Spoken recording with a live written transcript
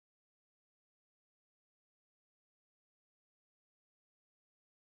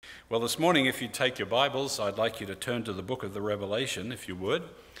Well, this morning, if you take your Bibles, I'd like you to turn to the book of the Revelation, if you would.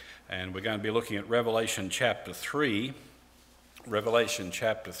 And we're going to be looking at Revelation chapter 3. Revelation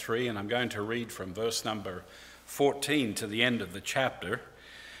chapter 3, and I'm going to read from verse number 14 to the end of the chapter.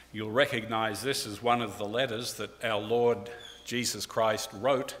 You'll recognize this as one of the letters that our Lord Jesus Christ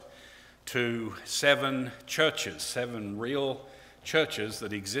wrote to 7 churches, 7 real churches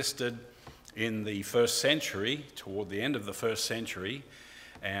that existed in the first century, toward the end of the first century.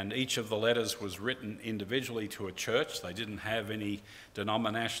 And each of the letters was written individually to a church. They didn't have any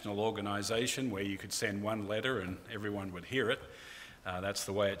denominational organization where you could send one letter and everyone would hear it. That's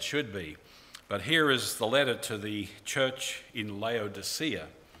the way it should be. But here is the letter to the church in Laodicea.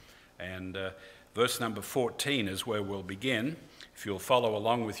 And verse number 14 is where we'll begin. If you'll follow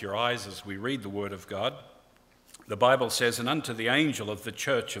along with your eyes as we read the Word of God. The Bible says, "And unto the angel of the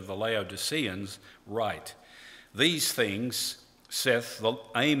church of the Laodiceans write, These things saith the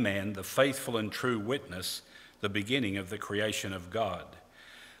Amen, the faithful and true witness, the beginning of the creation of God.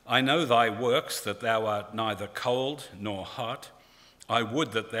 I know thy works, that thou art neither cold nor hot. I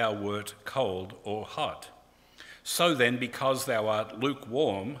would that thou wert cold or hot. So then, because thou art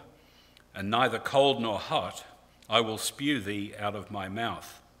lukewarm, and neither cold nor hot, I will spew thee out of my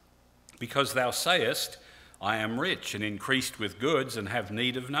mouth. Because thou sayest, I am rich and increased with goods, and have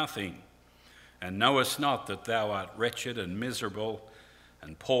need of nothing, and knowest not that thou art wretched and miserable,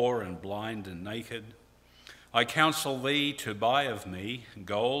 and poor and blind and naked. I counsel thee to buy of me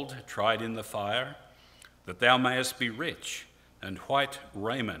gold tried in the fire, that thou mayest be rich, and white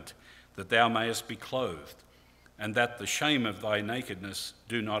raiment, that thou mayest be clothed, and that the shame of thy nakedness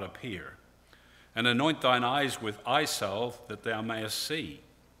do not appear. And anoint thine eyes with eye salve, that thou mayest see.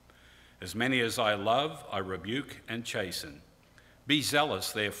 As many as I love, I rebuke and chasten. Be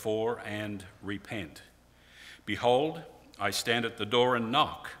zealous, therefore, and repent. Behold, I stand at the door and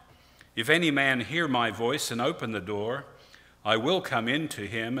knock. If any man hear my voice and open the door, I will come in to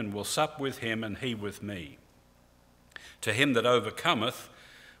him, and will sup with him, and he with me. To him that overcometh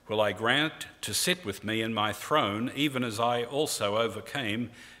will I grant to sit with me in my throne, even as I also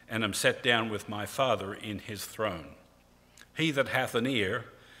overcame, and am set down with my Father in his throne. He that hath an ear,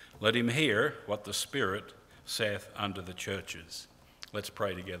 let him hear what the Spirit saith unto the churches." Let's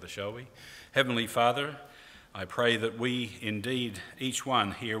pray together, shall we? Heavenly Father, I pray that we indeed, each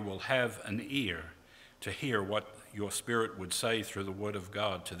one here, will have an ear to hear what your Spirit would say through the Word of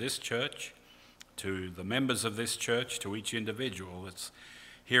God to this church, to the members of this church, to each individual that's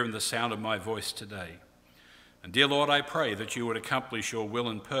hearing the sound of my voice today. And dear Lord, I pray that you would accomplish your will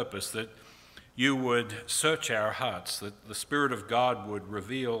and purpose, that you would search our hearts, that the Spirit of God would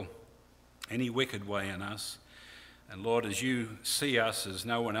reveal any wicked way in us. And Lord, as you see us as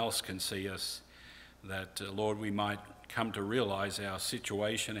no one else can see us, that, Lord, we might come to realize our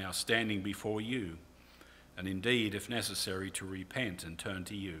situation, our standing before you, and indeed, if necessary, to repent and turn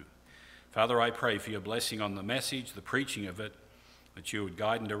to you. Father, I pray for your blessing on the message, the preaching of it, that you would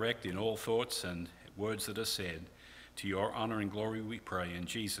guide and direct in all thoughts and words that are said. To your honor and glory we pray, in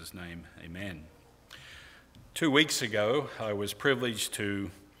Jesus' name, amen. 2 weeks ago, I was privileged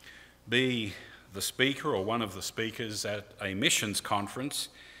to be the speaker, or one of the speakers, at a missions conference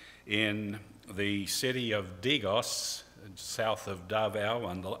in the city of Digos, south of Davao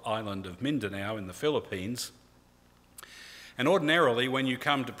on the island of Mindanao in the Philippines. And ordinarily, when you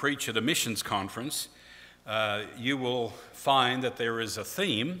come to preach at a missions conference, you will find that there is a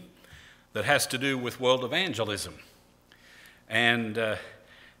theme that has to do with world evangelism. And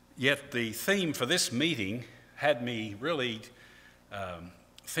yet the theme for this meeting had me really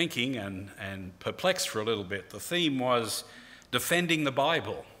thinking and perplexed for a little bit. The theme was defending the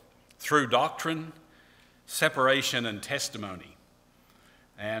Bible through doctrine, separation, and testimony.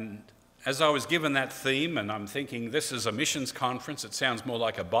 And as I was given that theme, and I'm thinking, this is a missions conference, it sounds more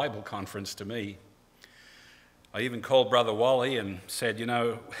like a Bible conference to me. I even called Brother Wally and said, you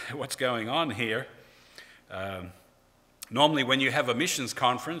know, what's going on here? Normally when you have a missions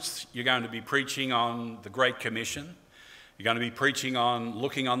conference, you're going to be preaching on the Great Commission. You're going to be preaching on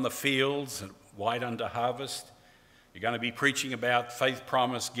looking on the fields and white unto harvest. You're going to be preaching about faith,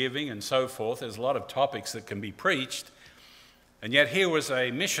 promise, giving, and so forth. There's a lot of topics that can be preached. And yet here was a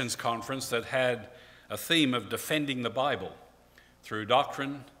missions conference that had a theme of defending the Bible through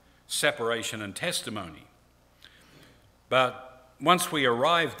doctrine, separation, and testimony. But once we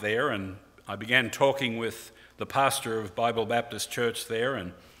arrived there, and I began talking with the pastor of Bible Baptist Church there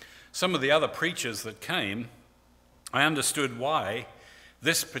and some of the other preachers that came, I understood why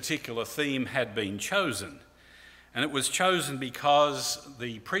this particular theme had been chosen. And it was chosen because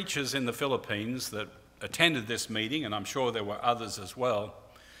the preachers in the Philippines that attended this meeting, and I'm sure there were others as well,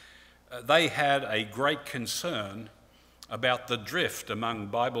 they had a great concern about the drift among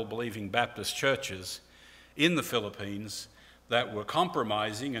Bible-believing Baptist churches in the Philippines that were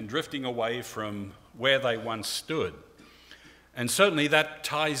compromising and drifting away from where they once stood. And certainly that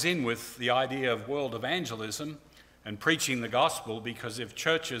ties in with the idea of world evangelism and preaching the gospel, because if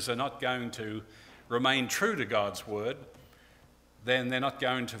churches are not going to remain true to God's word, then they're not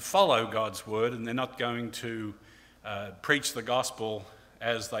going to follow God's word, and they're not going to preach the gospel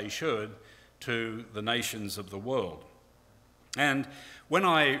as they should to the nations of the world. And when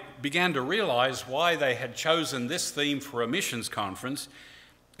I began to realize why they had chosen this theme for a missions conference,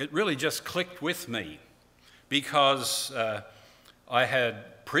 it really just clicked with me, because I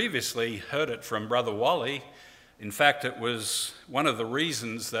had previously heard it from Brother Wally. In fact, it was one of the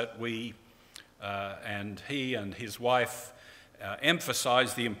reasons that we and he and his wife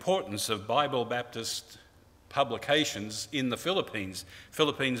emphasized the importance of Bible Baptist publications in the Philippines,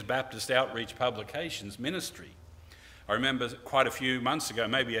 Philippines Baptist Outreach Publications Ministry. I remember quite a few months ago,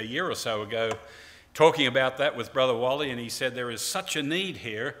 maybe a year or so ago, talking about that with Brother Wally, and he said there is such a need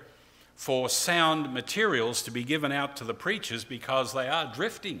here for sound materials to be given out to the preachers because they are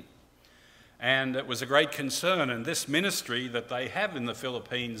drifting. And it was a great concern, and this ministry that they have in the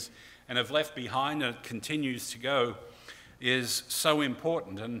Philippines and have left behind, and it continues to go, is so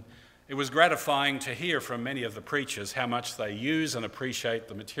important. And it was gratifying to hear from many of the preachers how much they use and appreciate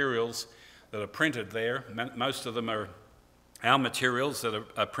the materials that are printed there. Most of them are our materials that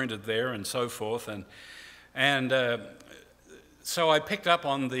are printed there and so forth. And so I picked up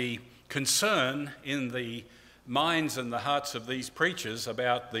on the concern in the minds and the hearts of these preachers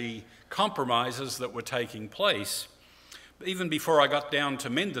about the compromises that were taking place. Even before I got down to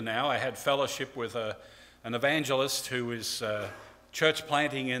Mindanao, I had fellowship with an evangelist who is church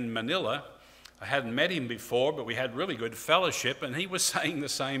planting in Manila. I hadn't met him before, but we had really good fellowship, and he was saying the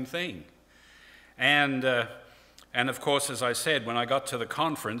same thing. And of course, as I said, when I got to the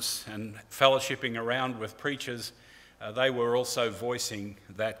conference and fellowshipping around with preachers, they were also voicing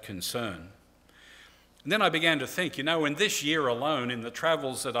that concern. And then I began to think, in this year alone, in the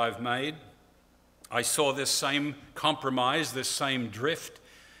travels that I've made, I saw this same compromise, this same drift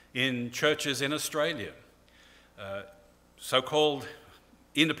in churches in Australia. So-called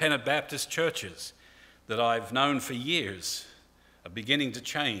independent Baptist churches that I've known for years are beginning to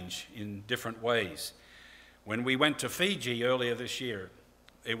change in different ways. When we went to Fiji earlier this year,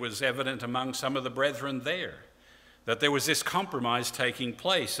 it was evident among some of the brethren there that there was this compromise taking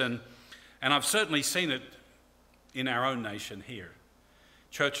place. And I've certainly seen it in our own nation here.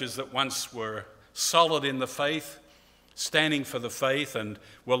 Churches that once were solid in the faith, standing for the faith, and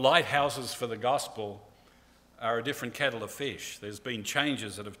were lighthouses for the gospel, are a different kettle of fish. There's been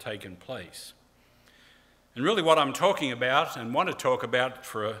changes that have taken place. And really what I'm talking about and want to talk about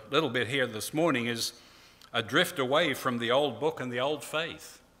for a little bit here this morning is a drift away from the old book and the old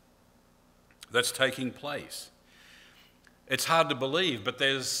faith that's taking place. It's hard to believe, but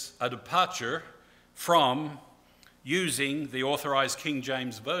there's a departure from using the Authorized King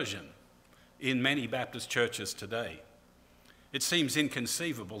James Version in many Baptist churches today. It seems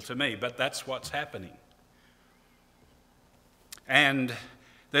inconceivable to me, but that's what's happening. And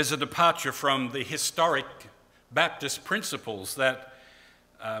there's a departure from the historic Baptist principles that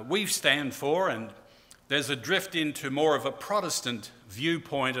we stand for, and there's a drift into more of a Protestant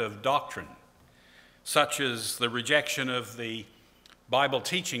viewpoint of doctrine, such as the rejection of the Bible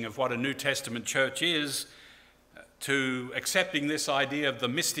teaching of what a New Testament church is, to accepting this idea of the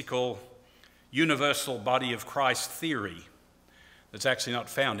mystical universal body of Christ theory that's actually not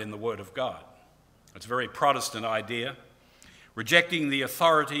found in the Word of God. It's a very Protestant idea. Rejecting the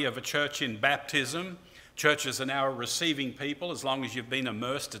authority of a church in baptism. Churches are now receiving people. As long as you've been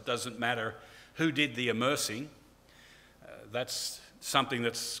immersed, it doesn't matter who did the immersing. That's something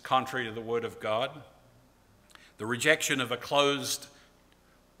that's contrary to the Word of God. The rejection of a closed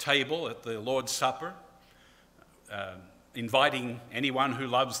table at the Lord's Supper. Inviting anyone who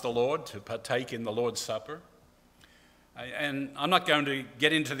loves the Lord to partake in the Lord's Supper. And I'm not going to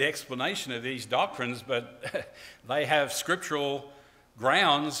get into the explanation of these doctrines, but they have scriptural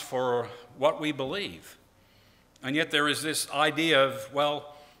grounds for what we believe. And yet there is this idea of,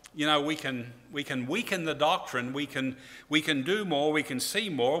 well, we can weaken the doctrine, we can do more, we can see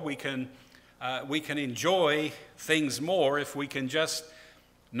more, we can enjoy things more if we can just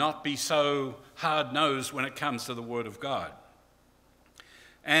not be so hard-nosed when it comes to the Word of God.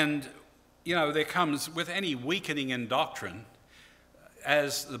 And there comes with any weakening in doctrine,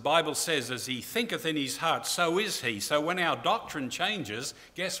 as the Bible says, as he thinketh in his heart, so is he. So when our doctrine changes,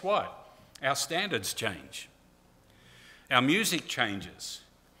 guess what? Our standards change. Our music changes.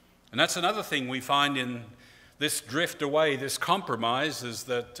 And that's another thing we find in this drift away, this compromise, is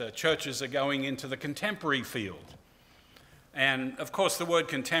that churches are going into the contemporary field. And of course the word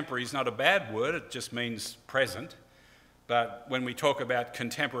contemporary is not a bad word, it just means present. But when we talk about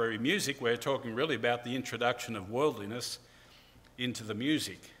contemporary music, we're talking really about the introduction of worldliness into the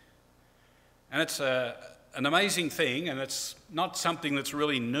music. And it's an amazing thing, and it's not something that's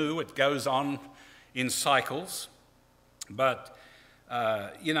really new. It goes on in cycles. But,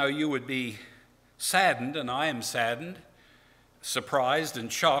 you would be saddened, and I am saddened, surprised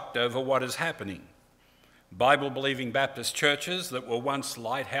and shocked over what is happening. Bible-believing Baptist churches that were once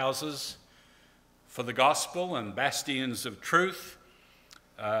lighthouses for the gospel and bastions of truth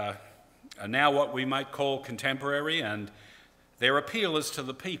are now what we might call contemporary, and their appeal is to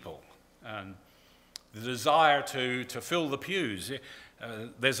the people. And the desire to fill the pews.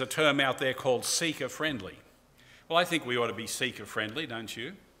 There's a term out there called seeker-friendly. Well, I think we ought to be seeker-friendly, don't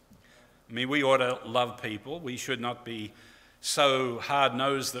you? I mean, we ought to love people. We should not be so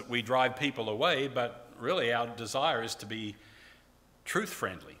hard-nosed that we drive people away, but really our desire is to be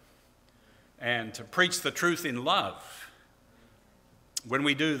truth-friendly and to preach the truth in love. When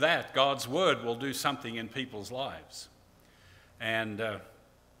we do that, God's word will do something in people's lives. And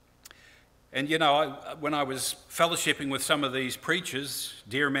when I was fellowshipping with some of these preachers,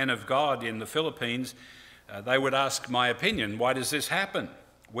 dear men of God in the Philippines, they would ask my opinion. Why does this happen?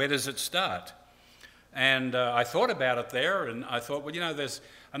 Where does it start? And I thought about it there, and I thought, there's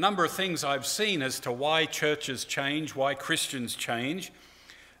a number of things I've seen as to why churches change, why Christians change.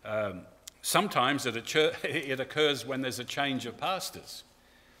 Sometimes it occurs when there's a change of pastors.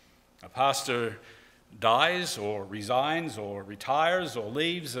 A pastor dies or resigns or retires or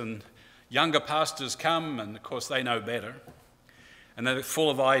leaves, and younger pastors come, and of course they know better. And they're full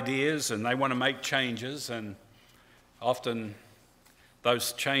of ideas, and they want to make changes, and often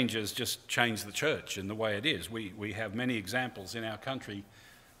those changes just change the church in the way it is. We have many examples in our country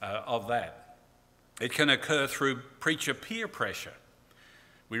of that. It can occur through preacher peer pressure.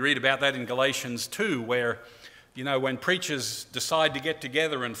 We read about that in Galatians 2, where, when preachers decide to get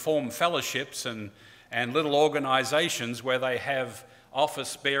together and form fellowships and little organizations where they have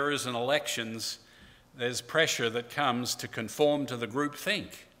office bearers and elections, there's pressure that comes to conform to the group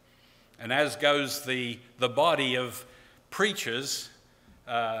think. And as goes the body of preachers,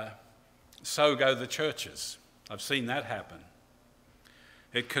 so go the churches. I've seen that happen.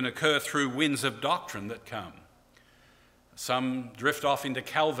 It can occur through winds of doctrine that come. Some drift off into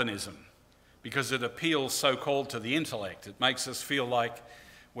Calvinism because it appeals so-called to the intellect. It makes us feel like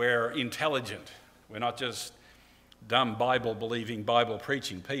we're intelligent. We're not just dumb Bible-believing,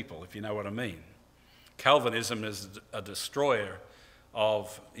 Bible-preaching people, if you know what I mean. Calvinism is a destroyer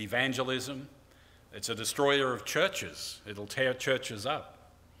of evangelism. It's a destroyer of churches. It'll tear churches up.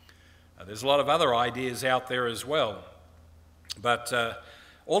 There's a lot of other ideas out there as well. But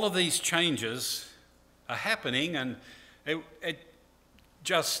all of these changes are happening, and I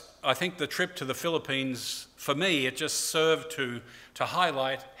think the trip to the Philippines, for me, it just served to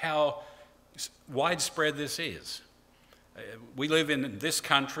highlight how widespread this is. We live in this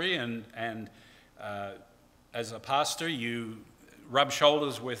country, and as a pastor, you rub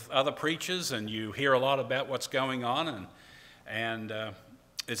shoulders with other preachers, and you hear a lot about what's going on, and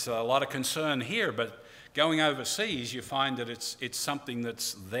it's a lot of concern here. But going overseas, you find that it's something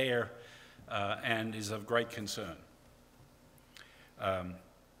that's there and is of great concern.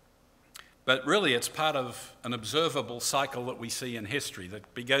 But really, it's part of an observable cycle that we see in history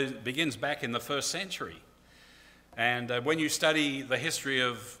that begins back in the first century. And when you study the history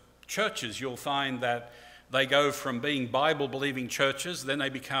of churches, you'll find that they go from being Bible-believing churches, then they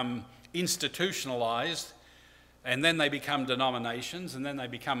become institutionalized, and then they become denominations, and then they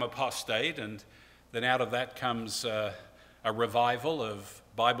become apostate, and then out of that comes a revival of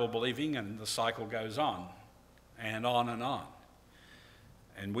Bible-believing, and the cycle goes on and on and on.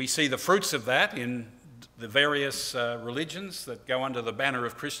 And we see the fruits of that in the various religions that go under the banner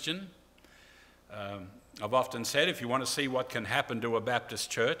of Christian. I've often said, if you want to see what can happen to a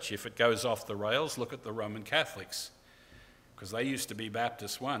Baptist church if it goes off the rails, look at the Roman Catholics, because they used to be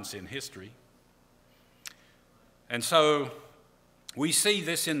Baptists once in history. And so we see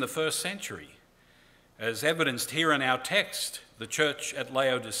this in the first century, as evidenced here in our text, the church at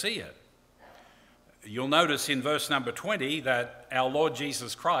Laodicea. You'll notice in verse number 20 that our Lord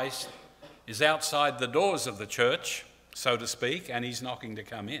Jesus Christ is outside the doors of the church, so to speak, and he's knocking to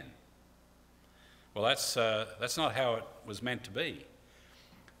come in. Well, that's not how it was meant to be.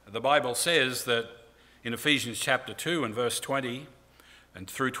 The Bible says that in Ephesians chapter 2 and verse 20 and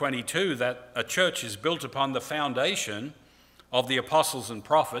through 22 that a church is built upon the foundation of the apostles and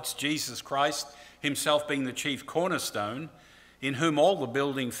prophets, Jesus Christ himself being the chief cornerstone, in whom all the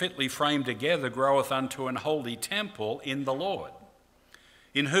building fitly framed together groweth unto an holy temple in the Lord,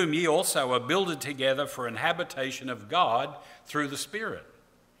 in whom ye also are builded together for an habitation of God through the Spirit.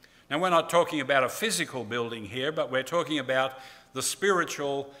 Now, we're not talking about a physical building here, but we're talking about the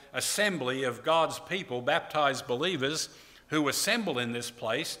spiritual assembly of God's people, baptized believers who assemble in this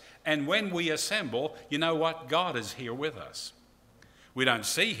place. And when we assemble, you know what? God is here with us. We don't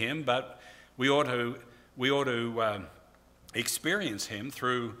see him, but we ought to experience him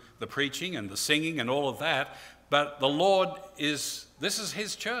through the preaching and the singing and all of that. But the Lord this is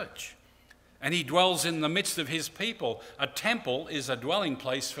his church, and he dwells in the midst of his people. A temple is a dwelling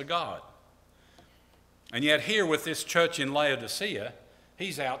place for God. And yet here with this church in Laodicea,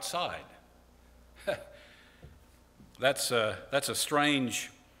 he's outside. That's a strange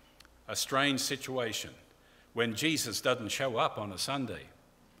situation when Jesus doesn't show up on a Sunday,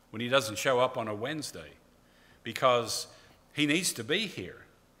 when he doesn't show up on a Wednesday, because he needs to be here.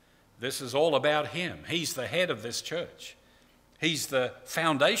 This is all about him. He's the head of this church. He's the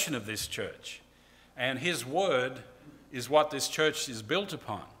foundation of this church. And his word is what this church is built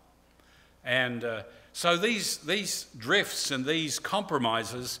upon. And so these drifts and these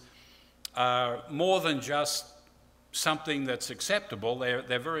compromises are more than just something that's acceptable.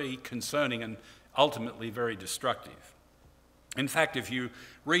 They're very concerning and ultimately very destructive. In fact, if you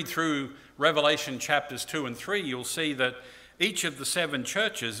read through Revelation chapters 2 and 3, you'll see that each of the 7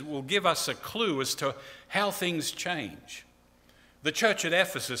 churches will give us a clue as to how things change. The church at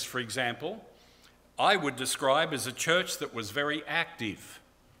Ephesus, for example, I would describe as a church that was very active.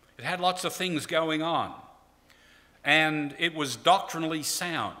 It had lots of things going on, and it was doctrinally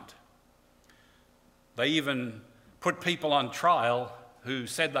sound. They even put people on trial who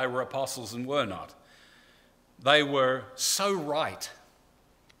said they were apostles and were not. They were so right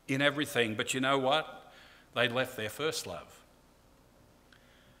in everything, but you know what? They left their first love.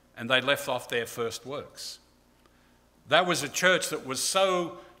 And they left off their first works. That was a church that was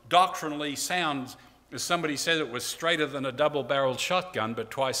so doctrinally sound, as somebody said, it was straighter than a double-barreled shotgun,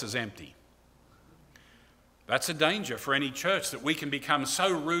 but twice as empty. That's a danger for any church, that we can become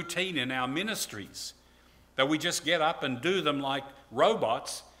so routine in our ministries that we just get up and do them like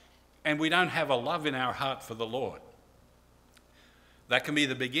robots, and we don't have a love in our heart for the Lord. That can be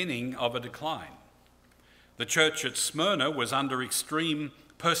the beginning of a decline. The church at Smyrna was under extreme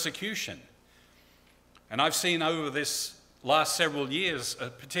persecution. And I've seen over this last several years,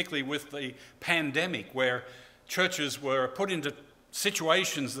 particularly with the pandemic, where churches were put into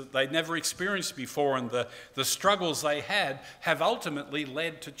situations that they'd never experienced before, and the struggles they had have ultimately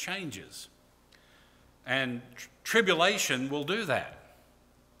led to changes. And tribulation will do that.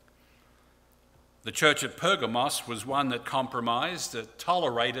 The church at Pergamos was one that compromised, that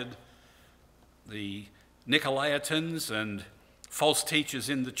tolerated the Nicolaitans and false teachers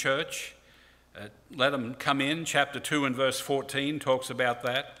in the church. Let them come in. Chapter 2 and verse 14 talks about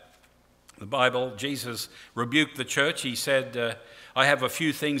that. The Bible, Jesus rebuked the church. He said, I have a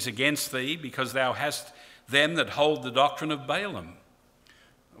few things against thee, because thou hast them that hold the doctrine of Balaam.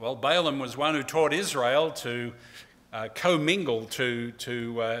 Well, Balaam was one who taught Israel to commingle, to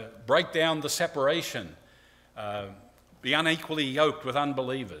break down the separation, be unequally yoked with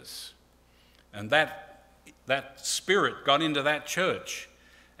unbelievers. And that spirit got into that church,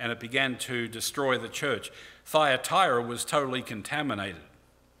 and it began to destroy the church. Thyatira was totally contaminated.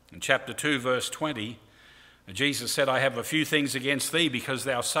 In chapter 2, verse 20, Jesus said, I have a few things against thee, because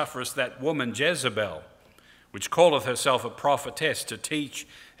thou sufferest that woman Jezebel, which calleth herself a prophetess, to teach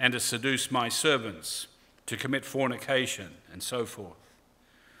and to seduce my servants, to commit fornication, and so forth.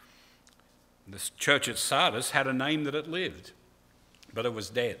 This church at Sardis had a name that it lived, but it was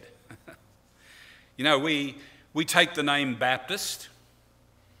dead. You know, we take the name Baptist.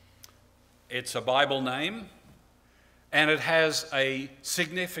 It's a Bible name, and it has a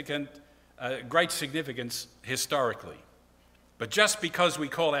great significance historically. But just because we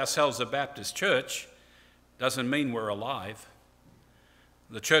call ourselves a Baptist church doesn't mean we're alive.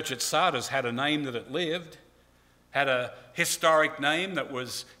 The church at Sardis had a name that it lived, had a historic name that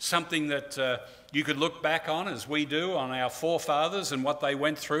was something that you could look back on, as we do, on our forefathers and what they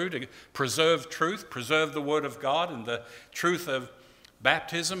went through to preserve truth, preserve the Word of God and the truth of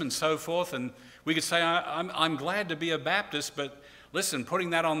baptism and so forth. And we could say, I'm glad to be a Baptist, but listen, putting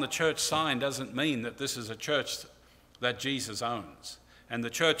that on the church sign doesn't mean that this is a church that Jesus owns. And the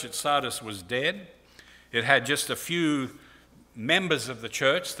church at Sardis was dead. It had just a few members of the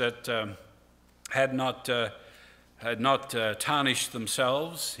church that had not had not tarnished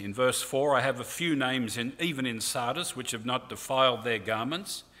themselves. In verse 4, I have a few names even in Sardis which have not defiled their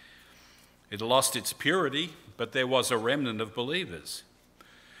garments. It lost its purity, but there was a remnant of believers.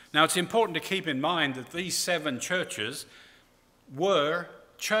 Now it's important to keep in mind that these 7 churches were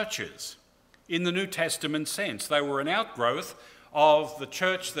churches in the New Testament sense. They were an outgrowth of the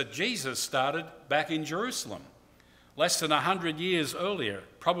church that Jesus started back in Jerusalem, less than 100 years earlier,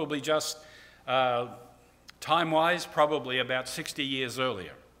 probably just time-wise, probably about 60 years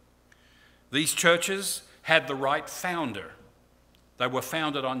earlier. These churches had the right founder. They were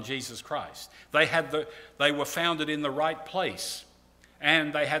founded on Jesus Christ. They were founded in the right place,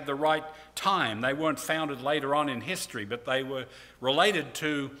 and they had the right time. They weren't founded later on in history, but they were related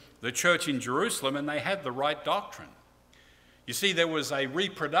to the church in Jerusalem, and they had the right doctrine. You see, there was a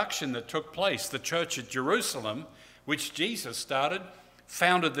reproduction that took place. The church at Jerusalem, which Jesus started,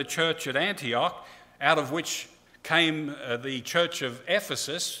 founded the church at Antioch, out of which came the church of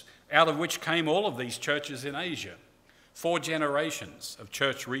Ephesus, out of which came all of these churches in Asia. 4 generations of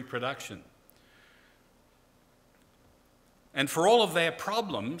church reproduction. And for all of their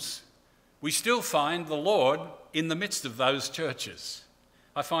problems, we still find the Lord in the midst of those churches.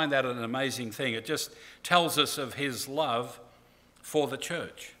 I find that an amazing thing. It just tells us of his love for the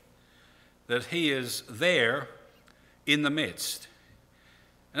church, that he is there in the midst.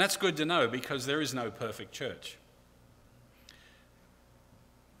 And that's good to know, because there is no perfect church.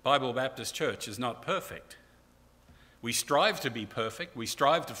 Bible Baptist Church is not perfect. We strive to be perfect. We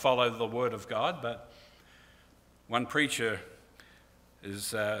strive to follow the Word of God, but one preacher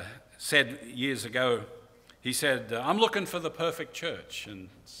said years ago, he said, I'm looking for the perfect church. And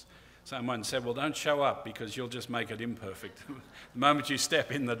someone said, well, don't show up, because you'll just make it imperfect the moment you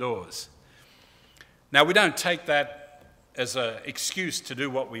step in the doors. Now, we don't take that as an excuse to do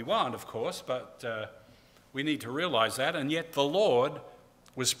what we want, of course, but we need to realize that. And yet the Lord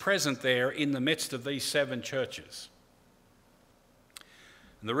was present there in the midst of these 7 churches.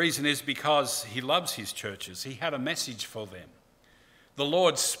 And the reason is because he loves his churches. He had a message for them. The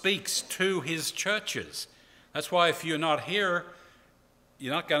Lord speaks to his churches. That's why if you're not here,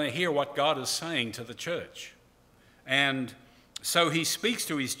 you're not going to hear what God is saying to the church. And so he speaks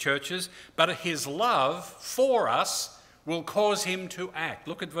to his churches, but his love for us will cause him to act.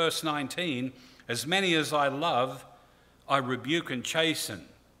 Look at verse 19. As many as I love, I rebuke and chasten.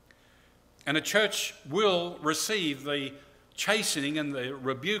 And a church will receive the chastening and the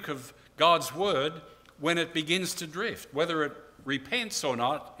rebuke of God's word when it begins to drift. Whether it repents or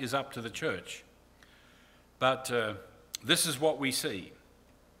not is up to the church. But this is what we see.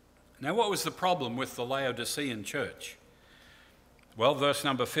 Now, what was the problem with the Laodicean church? Well, verse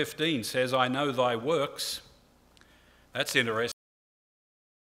number 15 says, I know thy works. That's interesting.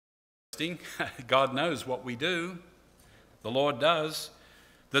 God knows what we do. The Lord does.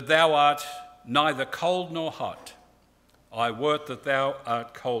 That thou art neither cold nor hot. I wot that thou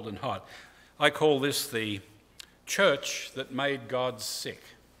art cold and hot. I call this the church that made God sick.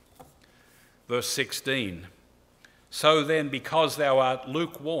 Verse 16. So then, because thou art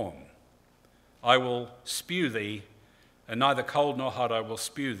lukewarm, I will spew thee, and neither cold nor hot I will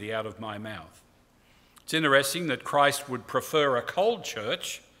spew thee out of my mouth. It's interesting that Christ would prefer a cold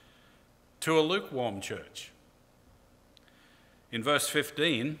church to a lukewarm church. In verse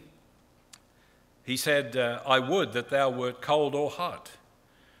 15, he said, I would that thou wert cold or hot.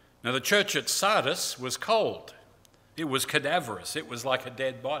 Now, the church at Sardis was cold. It was cadaverous. It was like a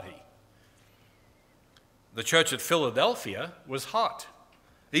dead body. The church at Philadelphia was hot.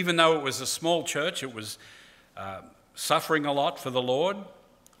 Even though it was a small church, it was suffering a lot for the Lord,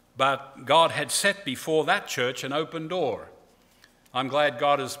 but God had set before that church an open door. I'm glad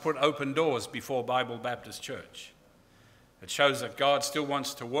God has put open doors before Bible Baptist Church. It shows that God still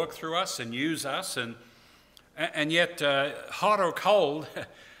wants to work through us and use us, and yet hot or cold,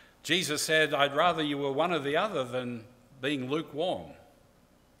 Jesus said, I'd rather you were one or the other than being lukewarm.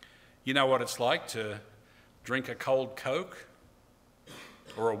 You know what it's like to drink a cold Coke,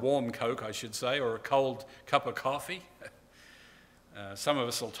 or a warm Coke, I should say, or a cold cup of coffee. Some of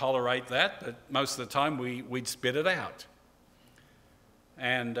us will tolerate that, but most of the time we'd spit it out.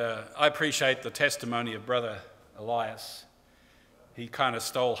 And I appreciate the testimony of Brother Elias. He kind of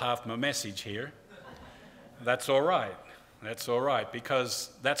stole half my message here. That's all right. That's all right, because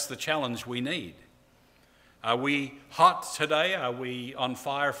that's the challenge we need. Are we hot today? Are we on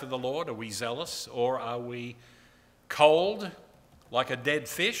fire for the Lord? Are we zealous? Or are we cold like a dead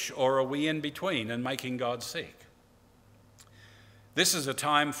fish? Or are we in between and making God sick? This is a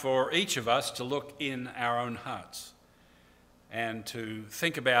time for each of us to look in our own hearts and to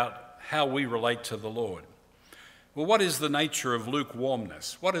think about how we relate to the Lord. Well, what is the nature of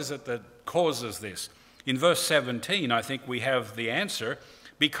lukewarmness? What is it that causes this? In verse 17, I think we have the answer.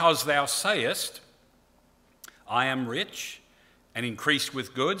 Because thou sayest, I am rich, and increased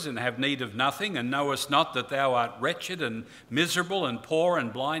with goods, and have need of nothing, and knowest not that thou art wretched, and miserable, and poor,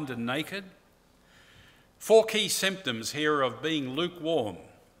 and blind, and naked. 4 key symptoms here of being lukewarm.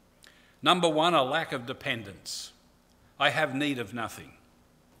 Number 1, a lack of dependence. I have need of nothing.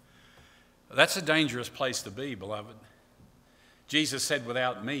 That's a dangerous place to be, beloved. Jesus said,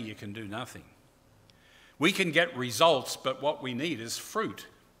 without me, you can do nothing. We can get results, but what we need is fruit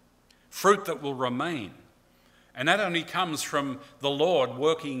that will remain. And that only comes from the Lord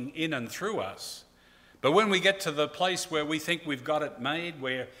working in and through us. But when we get to the place where we think we've got it made,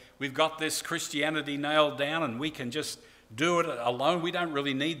 where we've got this Christianity nailed down and we can just do it alone, we don't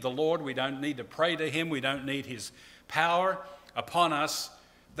really need the Lord, we don't need to pray to him, we don't need his power upon us,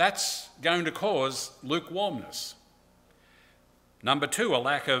 that's going to cause lukewarmness. Number 2, a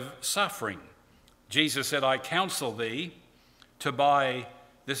lack of suffering. Jesus said, I counsel thee to buy,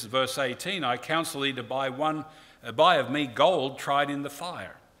 this is verse 18, I counsel thee to buy of me gold tried in the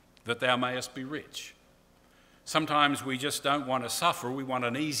fire, that thou mayest be rich. Sometimes we just don't want to suffer, we want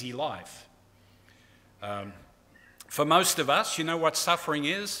an easy life. For most of us, you know what suffering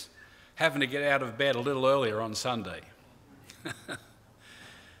is? Having to get out of bed a little earlier on Sunday. I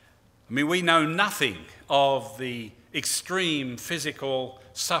mean, we know nothing of the extreme physical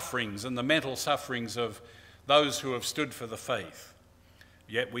sufferings and the mental sufferings of those who have stood for the faith.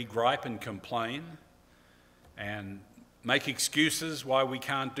 Yet we gripe and complain and make excuses why we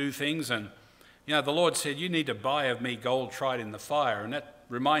can't do things. And, you know, the Lord said, you need to buy of me gold tried in the fire. And that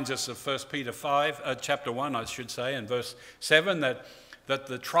reminds us of 1 Peter chapter 1, I should say, and verse 7, that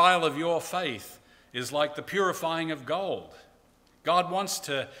the trial of your faith is like the purifying of gold. God wants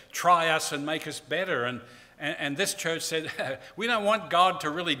to try us and make us better. And this church said, we don't want God to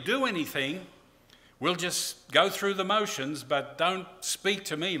really do anything. We'll just go through the motions, but don't speak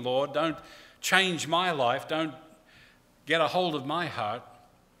to me, Lord. Don't change my life. Don't get a hold of my heart.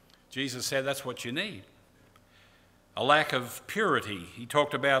 Jesus said that's what you need. A lack of purity. He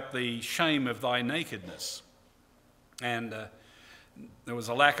talked about the shame of thy nakedness. And there was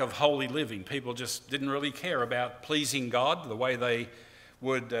a lack of holy living. People just didn't really care about pleasing God, the way they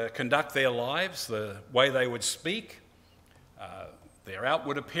would conduct their lives, the way they would speak, their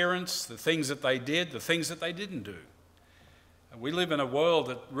outward appearance, the things that they did, the things that they didn't do. We live in a world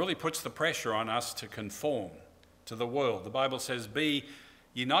that really puts the pressure on us to conform to the world. The Bible says, be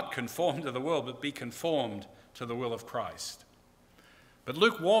ye not conformed to the world, but be conformed to the will of Christ. But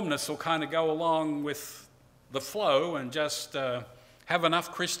lukewarmness will kind of go along with the flow and just have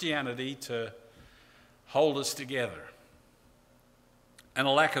enough Christianity to hold us together. And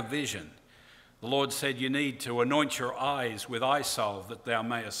a lack of vision. The Lord said you need to anoint your eyes with eye salve that thou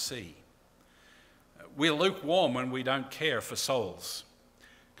mayest see. We're lukewarm when we don't care for souls.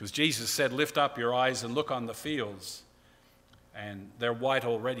 Because Jesus said, lift up your eyes and look on the fields, and they're white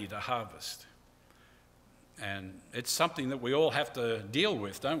already to harvest. And it's something that we all have to deal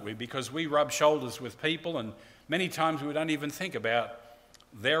with, don't we? Because we rub shoulders with people, and many times we don't even think about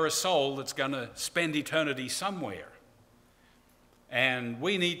they're a soul that's going to spend eternity somewhere. And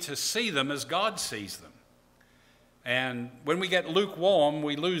we need to see them as God sees them. And when we get lukewarm,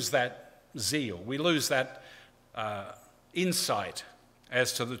 we lose that zeal. We lose that insight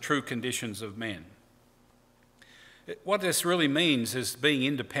as to the true conditions of men. What this really means is being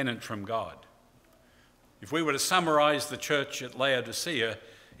independent from God. If we were to summarize the church at Laodicea,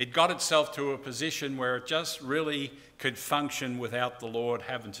 it got itself to a position where it just really could function without the Lord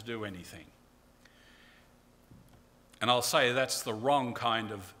having to do anything. And I'll say that's the wrong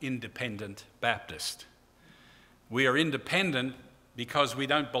kind of independent Baptist. We are independent because we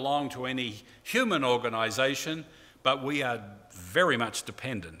don't belong to any human organization, but we are very much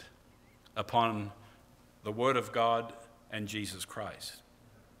dependent upon the Word of God and Jesus Christ.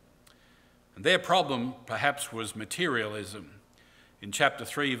 And their problem perhaps was materialism. In chapter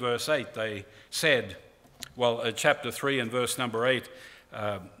 3, verse 8, they said, chapter 3 and verse number 8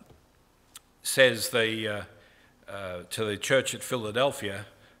 says to the church at Philadelphia,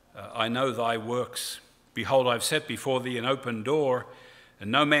 I know thy works. Behold, I've set before thee an open door,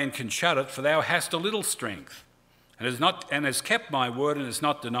 and no man can shut it, for thou hast a little strength, and has kept my word, and has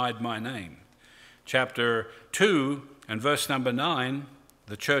not denied my name. Chapter 2 and verse number 9,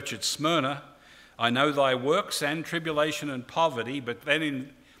 the church at Smyrna, I know thy works and tribulation and poverty, but then in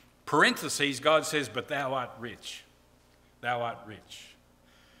parentheses, God says, but thou art rich. Thou art rich.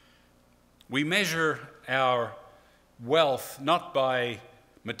 We measure our wealth not by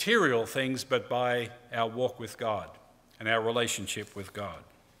material things, but by our walk with God and our relationship with God.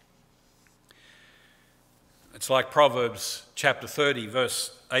 It's like Proverbs chapter 30,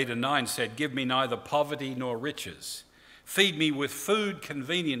 verse 8 and 9 said, "Give me neither poverty nor riches. Feed me with food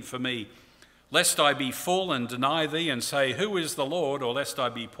convenient for me, lest I be full and deny thee and say, 'Who is the Lord?' or lest I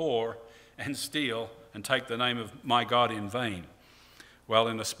be poor and steal and take the name of my God in vain." Well,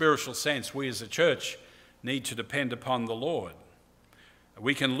 in a spiritual sense, we as a church need to depend upon the Lord.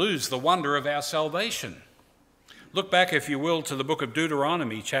 We can lose the wonder of our salvation. Look back, if you will, to the book of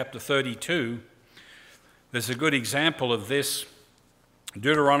Deuteronomy, chapter 32. There's a good example of this.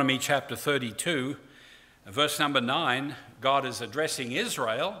 Deuteronomy chapter 32, verse number 9, God is addressing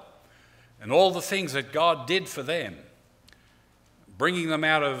Israel and all the things that God did for them, bringing them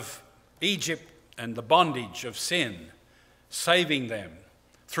out of Egypt and the bondage of sin, saving them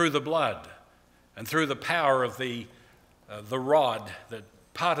through the blood and through the power of the rod that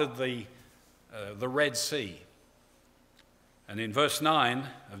parted the Red Sea. And in verse 9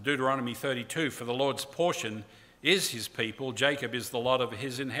 of Deuteronomy 32, "For the Lord's portion is his people, Jacob is the lot of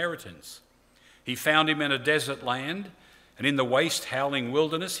his inheritance. He found him in a desert land, and in the waste howling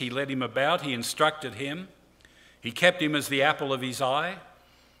wilderness he led him about, he instructed him. He kept him as the apple of his eye.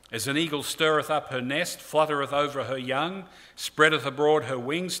 As an eagle stirreth up her nest, fluttereth over her young, spreadeth abroad her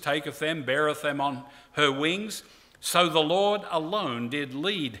wings, taketh them, beareth them on her wings. So the Lord alone did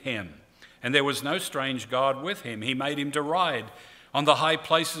lead him, and there was no strange God with him. He made him to ride on the high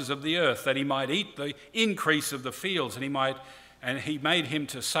places of the earth, that he might eat the increase of the fields, and he made him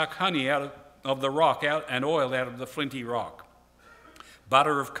to suck honey out of the rock, and oil out of the flinty rock.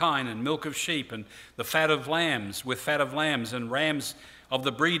 Butter of kine and milk of sheep, and the fat of lambs, with fat of lambs, and rams of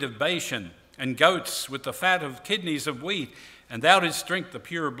the breed of Bashan, and goats with the fat of kidneys of wheat, and thou didst drink the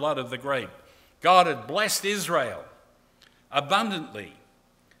pure blood of the grape." God had blessed Israel abundantly,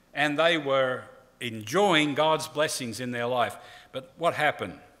 and they were enjoying God's blessings in their life. But what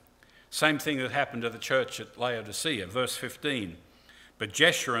happened? Same thing that happened to the church at Laodicea, verse 15. "But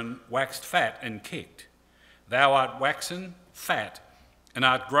Jeshurun waxed fat and kicked. Thou art waxen fat, and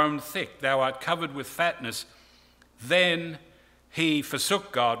art grown thick. Thou art covered with fatness. Then he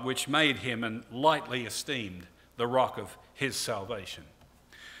forsook God, which made him, and lightly esteemed the rock of his salvation."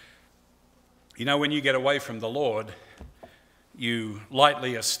 You know, when you get away from the Lord, you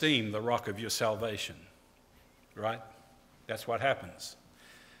lightly esteem the rock of your salvation, right? That's what happens.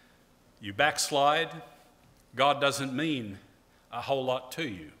 You backslide, God doesn't mean a whole lot to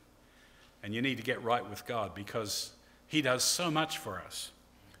you. And you need to get right with God because he does so much for us.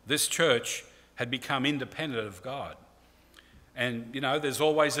 This church had become independent of God. And, you know, there's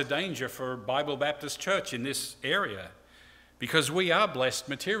always a danger for Bible Baptist Church in this area because we are blessed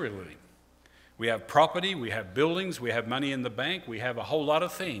materially. We have property, we have buildings, we have money in the bank, we have a whole lot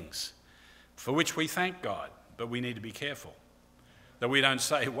of things for which we thank God, but we need to be careful that we don't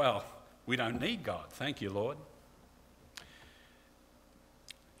say, well, we don't need God. Thank you, Lord.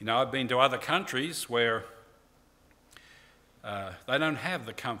 You know, I've been to other countries where they don't have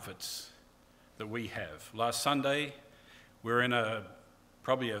the comforts that we have. Last Sunday, we were in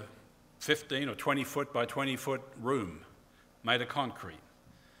probably a 15 or 20 foot by 20 foot room made of concrete.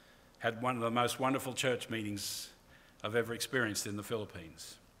 Had one of the most wonderful church meetings I've ever experienced in the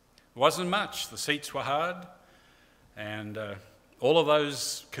Philippines. It wasn't much. The seats were hard, and all of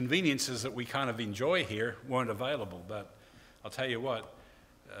those conveniences that we kind of enjoy here weren't available. But I'll tell you what,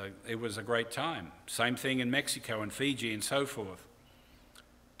 it was a great time. Same thing in Mexico and Fiji and so forth.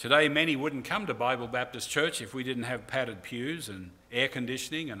 Today, many wouldn't come to Bible Baptist Church if we didn't have padded pews and air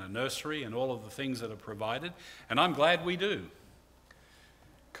conditioning and a nursery and all of the things that are provided. And I'm glad we do,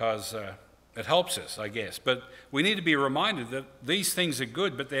 because it helps us, I guess. But we need to be reminded that these things are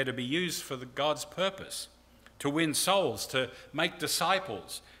good, but they're to be used for God's purpose, to win souls, to make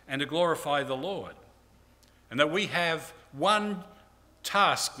disciples, and to glorify the Lord. And that we have one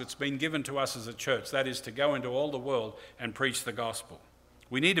task that's been given to us as a church, that is to go into all the world and preach the gospel.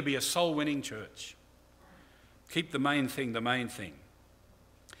 We need to be a soul-winning church. Keep the main thing the main thing.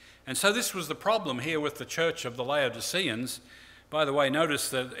 And so this was the problem here with the church of the Laodiceans. By the way, notice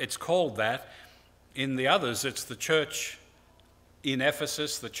that it's called that. In the others, it's the church in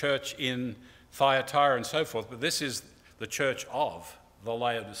Ephesus, the church in Thyatira, and so forth. But this is the church of the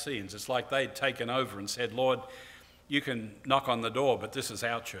Laodiceans. It's like they'd taken over and said, Lord, you can knock on the door, but this is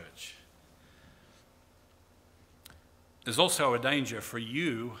our church. There's also a danger for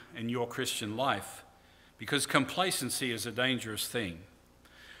you in your Christian life, because complacency is a dangerous thing.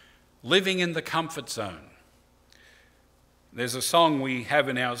 Living in the comfort zone. There's a song we have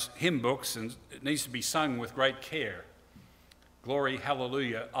in our hymn books, and it needs to be sung with great care. Glory,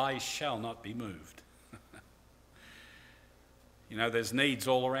 hallelujah, I shall not be moved. You know, there's needs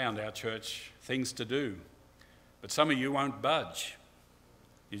all around our church, things to do. But some of you won't budge.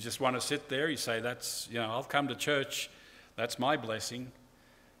 You just want to sit there. You say, I'll come to church. That's my blessing.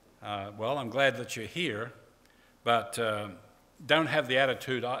 Well, I'm glad that you're here. But don't have the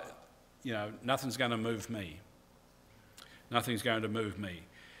attitude, nothing's going to move me. Nothing's going to move me.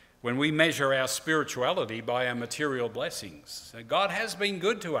 When we measure our spirituality by our material blessings, God has been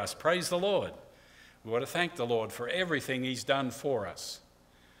good to us. Praise the Lord. We want to thank the Lord for everything he's done for us.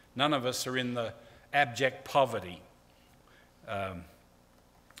 None of us are in the abject poverty.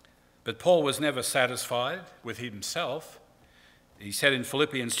 But Paul was never satisfied with himself. He said in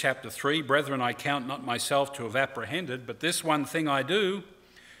Philippians chapter 3, "Brethren, I count not myself to have apprehended, but this one thing I do,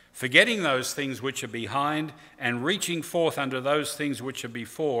 forgetting those things which are behind and reaching forth unto those things which are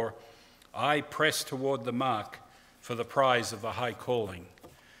before, I press toward the mark for the prize of the high calling."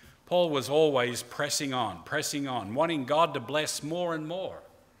 Paul was always pressing on, wanting God to bless more and more.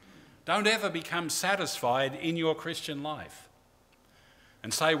 Don't ever become satisfied in your Christian life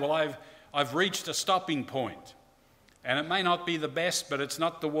and say, well, I've reached a stopping point, and it may not be the best, but it's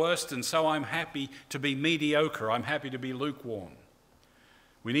not the worst, and so I'm happy to be mediocre. I'm happy to be lukewarm.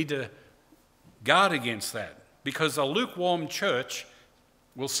 We need to guard against that, because a lukewarm church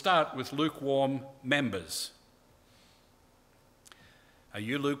will start with lukewarm members. Are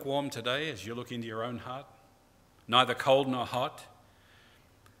you lukewarm today as you look into your own heart? Neither cold nor hot?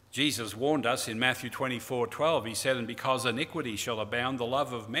 Jesus warned us in Matthew 24:12. He said, "And because iniquity shall abound, the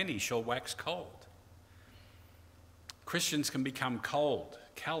love of many shall wax cold." Christians can become cold,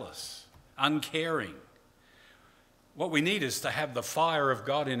 callous, uncaring. What we need is to have the fire of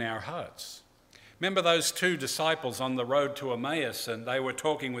God in our hearts. Remember those two disciples on the road to Emmaus, and they were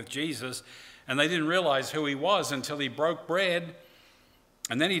talking with Jesus, and they didn't realize who he was until he broke bread,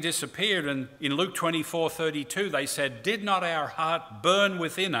 and then he disappeared. And in Luke 24:32, they said, "Did not our heart burn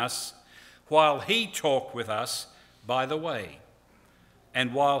within us while he talked with us by the way,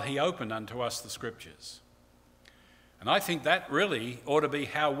 and while he opened unto us the scriptures?" And I think that really ought to be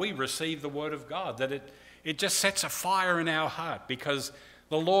how we receive the word of God, that it just sets a fire in our heart because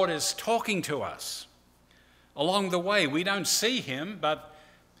the Lord is talking to us along the way. We don't see him, but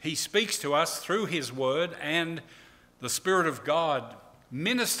he speaks to us through his word, and the Spirit of God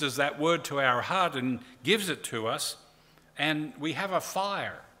ministers that word to our heart and gives it to us, and we have a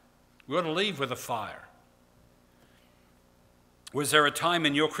fire. We ought to leave with a fire. Was there a time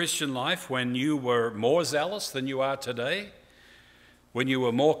in your Christian life when you were more zealous than you are today? When you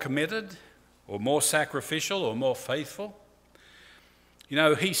were more committed or more sacrificial or more faithful? You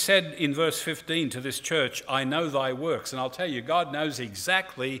know, he said in verse 15 to this church, "I know thy works." And I'll tell you, God knows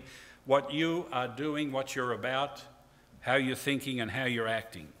exactly what you are doing, what you're about, how you're thinking and how you're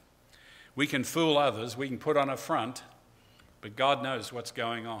acting. We can fool others, we can put on a front, but God knows what's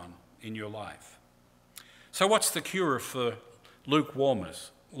going on in your life. So what's the cure for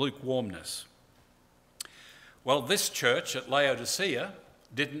lukewarmness? Well, this church at Laodicea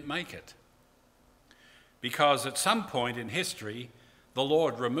didn't make it, because at some point in history, the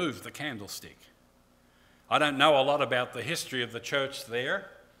Lord removed the candlestick. I don't know a lot about the history of the church there.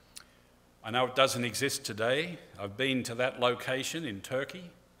 I know it doesn't exist today. I've been to that location in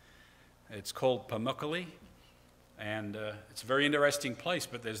Turkey. It's called Pamukkale, and it's a very interesting place,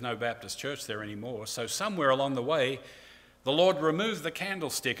 but there's no Baptist church there anymore. So somewhere along the way, the Lord removed the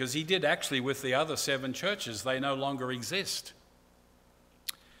candlestick, as he did actually with the other 7 churches. They no longer exist.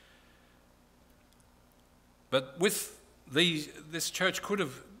 But with this church could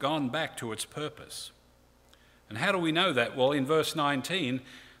have gone back to its purpose. And how do we know that? Well, in verse 19,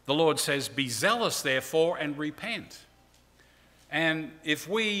 the Lord says, "Be zealous, therefore, and repent." And if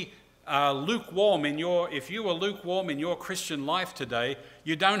we are lukewarm if you are lukewarm in your Christian life today,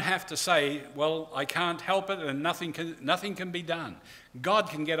 you don't have to say, "Well, I can't help it and nothing can be done." God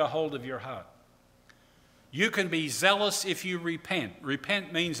can get a hold of your heart. You can be zealous if you repent.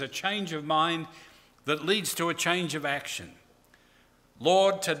 Repent means a change of mind that leads to a change of action.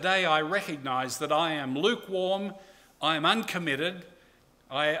 Lord, today I recognize that I am lukewarm, I am uncommitted,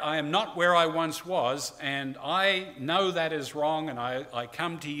 I am not where I once was, and I know that is wrong, and I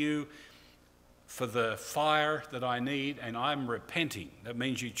come to you for the fire that I need, and I'm repenting. That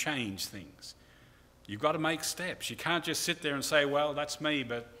means you change things. You've got to make steps. You can't just sit there and say, "Well, that's me,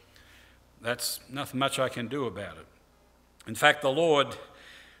 but that's nothing much I can do about it." In fact, the Lord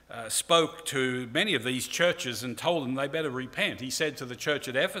spoke to many of these churches and told them they better repent. He said to the church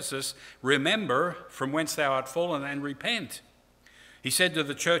at Ephesus, "Remember from whence thou art fallen, and repent." He said to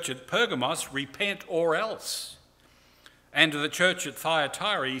the church at Pergamos, "Repent or else." And to the church at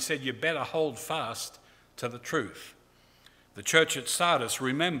Thyatira, he said, you better hold fast to the truth. The church at Sardis,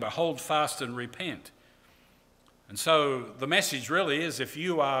 remember, hold fast and repent. And so the message really is, if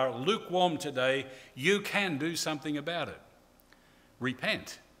you are lukewarm today, you can do something about it.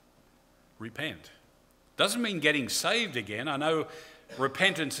 Repent. Repent. Doesn't mean getting saved again. I know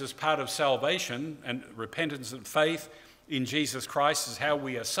repentance is part of salvation, and repentance and faith in Jesus Christ is how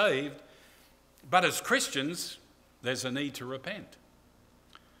we are saved. But as Christians, there's a need to repent.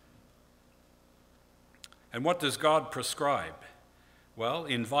 And what does God prescribe? Well,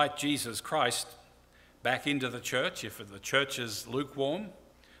 invite Jesus Christ back into the church. If the church is lukewarm,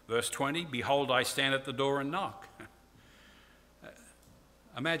 verse 20, behold, I stand at the door and knock.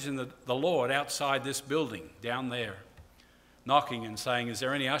 Imagine the Lord outside this building, down there, knocking and saying, is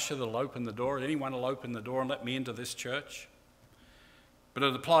there any usher that will open the door? Anyone will open the door and let me into this church? But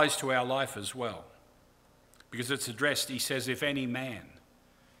it applies to our life as well, because it's addressed, he says, if any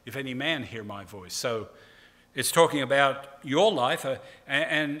man hear my voice. So it's talking about your life,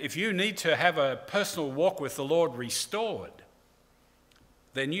 and if you need to have a personal walk with the Lord restored,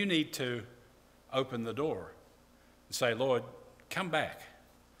 then you need to open the door and say, Lord, come back.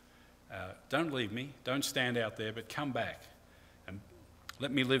 Don't leave me. Don't stand out there, but come back and let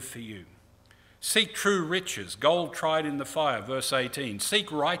me live for you. Seek true riches, gold tried in the fire, verse 18.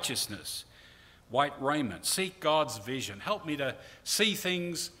 Seek righteousness, white raiment. Seek God's vision. Help me to see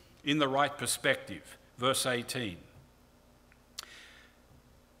things in the right perspective, verse 18.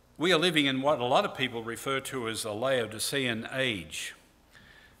 We are living in what a lot of people refer to as a Laodicean age.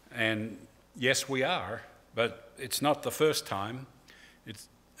 And yes, we are, but it's not the first time.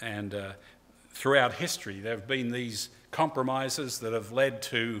 Throughout history, there have been these compromises that have led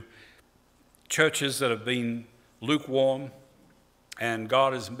to churches that have been lukewarm, and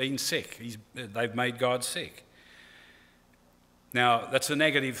God has been sick. They've made God sick. Now, that's a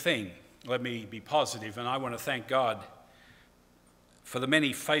negative thing. Let me be positive, and I want to thank God for the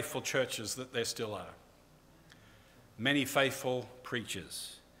many faithful churches that there still are. Many faithful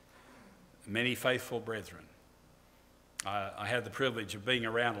preachers, many faithful brethren. I had the privilege of being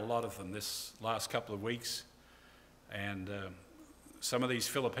around a lot of them this last couple of weeks, and some of these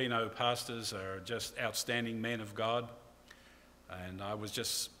Filipino pastors are just outstanding men of God, and I was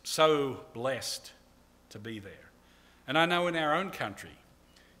just so blessed to be there. And I know in our own country,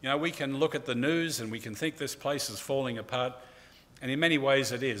 we can look at the news and we can think this place is falling apart, and in many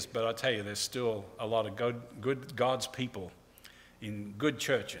ways it is, but I tell you, there's still a lot of good God's people in good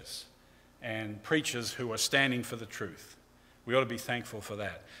churches and preachers who are standing for the truth. We ought to be thankful for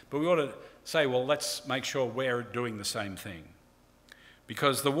that. But we ought to say, well, let's make sure we're doing the same thing.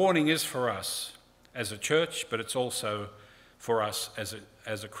 Because the warning is for us as a church, but it's also for us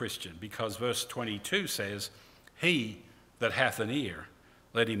as a Christian. Because verse 22 says, he that hath an ear,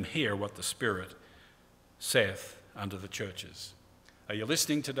 let him hear what the Spirit saith unto the churches. Are you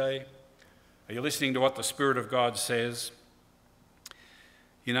listening today? Are you listening to what the Spirit of God says?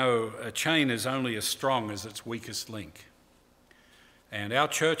 A chain is only as strong as its weakest link. And our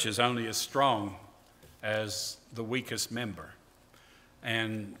church is only as strong as the weakest member.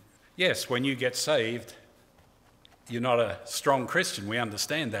 And yes, when you get saved, you're not a strong Christian. We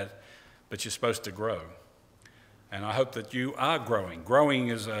understand that, but you're supposed to grow. And I hope that you are growing. Growing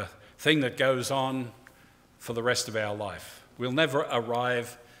is a thing that goes on for the rest of our life. We'll never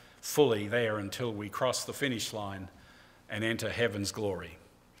arrive fully there until we cross the finish line and enter heaven's glory.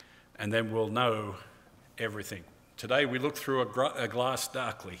 And then we'll know everything. Today we look through a glass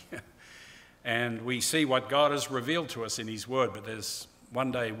darkly and we see what God has revealed to us in his word, but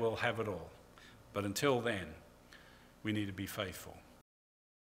one day we'll have it all. But until then, we need to be faithful.